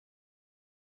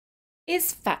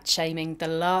Is fat shaming the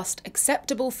last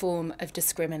acceptable form of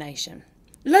discrimination?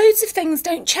 Loads of things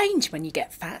don't change when you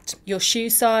get fat. Your shoe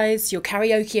size, your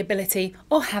karaoke ability,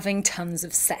 or having tons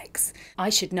of sex. I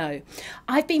should know.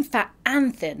 I've been fat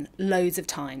and thin loads of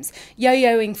times,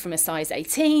 yo-yoing from a size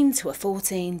 18 to a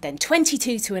 14, then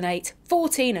 22 to an 8,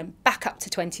 14 and back up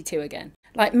to 22 again.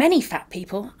 Like many fat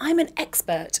people, I'm an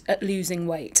expert at losing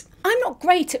weight. I'm not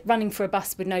great at running for a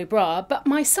bus with no bra, but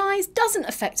my size doesn't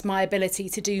affect my ability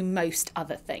to do most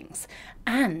other things.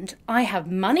 And I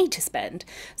have money to spend,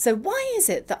 so why is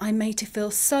it that I'm made to feel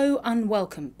so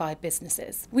unwelcome by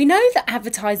businesses? We know that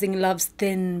advertising loves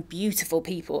thin, beautiful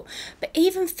people, but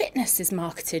even fitness is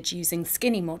marketed using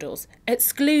skinny models,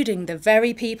 excluding the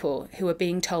very people who are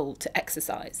being told to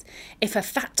exercise. If a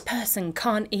fat person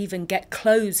can't even get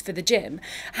clothes for the gym,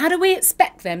 how do we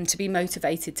expect them to be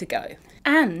motivated to go?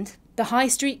 And the high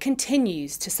street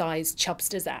continues to size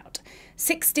chubsters out.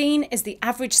 16 is the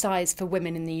average size for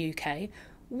women in the UK.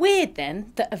 Weird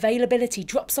then that availability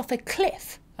drops off a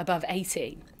cliff above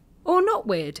 18. Or not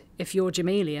weird if you're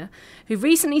Jamelia, who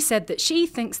recently said that she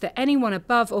thinks that anyone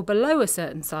above or below a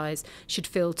certain size should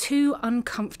feel too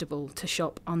uncomfortable to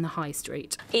shop on the high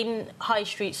street. In high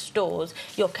street stores,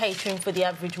 you're catering for the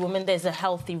average woman. There's a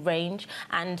healthy range,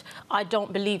 and I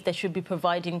don't believe they should be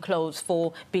providing clothes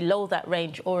for below that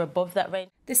range or above that range.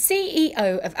 The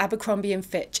CEO of Abercrombie &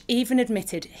 Fitch even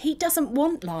admitted he doesn't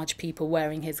want large people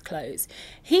wearing his clothes.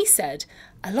 He said,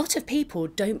 "A lot of people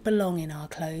don't belong in our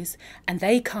clothes, and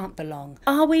they can't belong.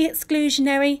 Are we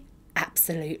exclusionary?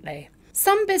 Absolutely."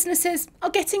 Some businesses are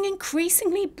getting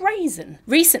increasingly brazen.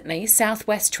 Recently, South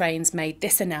West Trains made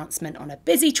this announcement on a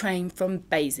busy train from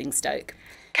Basingstoke.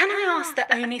 "Can I ask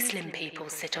that only slim people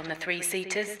sit on the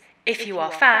three-seaters? If you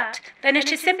are fat, then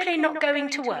it is simply not going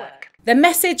to work." The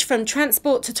message from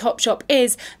Transport to Topshop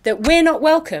is that we're not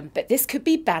welcome, but this could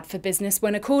be bad for business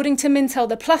when, according to Mintel,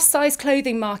 the plus-size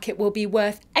clothing market will be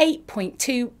worth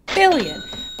 $8.2 billion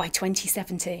by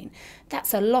 2017.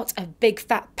 That's a lot of big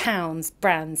fat pounds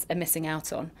brands are missing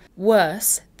out on.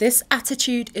 Worse, this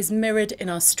attitude is mirrored in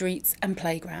our streets and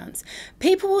playgrounds.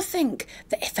 People will think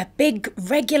that if a big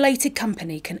regulated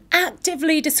company can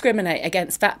actively discriminate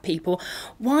against fat people,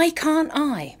 why can't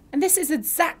I? And this is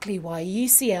exactly why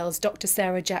UCL's Dr.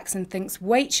 Sarah Jackson thinks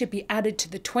weight should be added to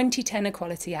the 2010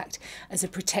 Equality Act as a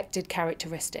protected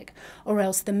characteristic, or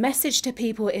else the message to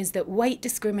people is that weight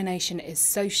discrimination is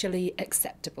socially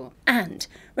acceptable. And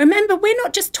remember, we're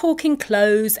not just talking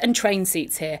clothes and train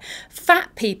seats here.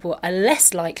 Fat people are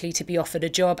less likely to be offered a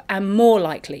job and more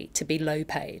likely to be low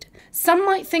paid. Some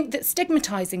might think that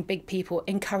stigmatising big people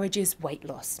encourages weight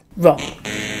loss. Wrong.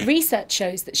 Research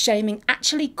shows that shaming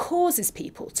actually causes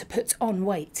people to put on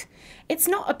weight. It's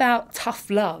not about tough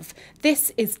love.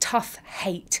 This is tough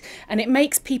hate, and it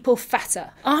makes people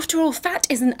fatter. After all, fat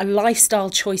isn't a lifestyle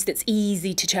choice that's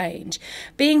easy to change.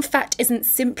 Being fat isn't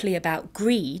simply about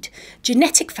greed.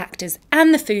 Genetic factors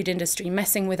and the food industry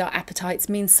messing with our appetites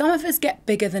mean some of us get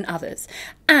bigger than others.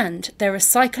 And there are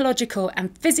psychological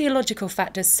and physiological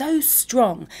factors so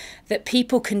strong that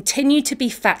people continue to be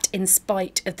fat in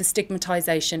spite of the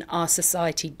stigmatisation our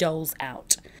society doles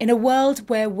out. In a world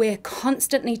where we're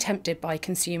constantly tempted by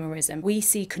consumerism, we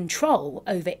see control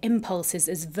over impulses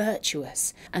as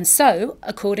virtuous. And so,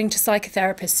 according to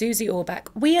psychotherapist Susie Orbach,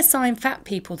 we assign fat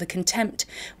people the contempt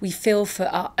we feel for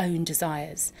our own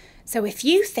desires. So if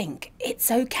you think it's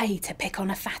okay to pick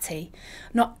on a fatty,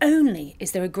 not only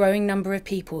is there a growing number of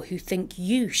people who think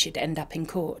you should end up in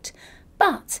court,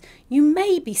 but you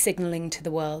may be signalling to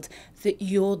the world that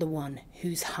you're the one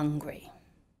who's hungry.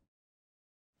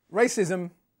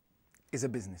 Racism is a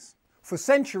business. For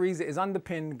centuries, it has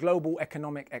underpinned global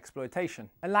economic exploitation.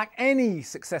 And like any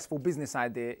successful business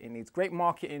idea, it needs great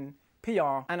marketing,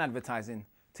 PR, and advertising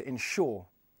to ensure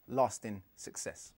lasting success.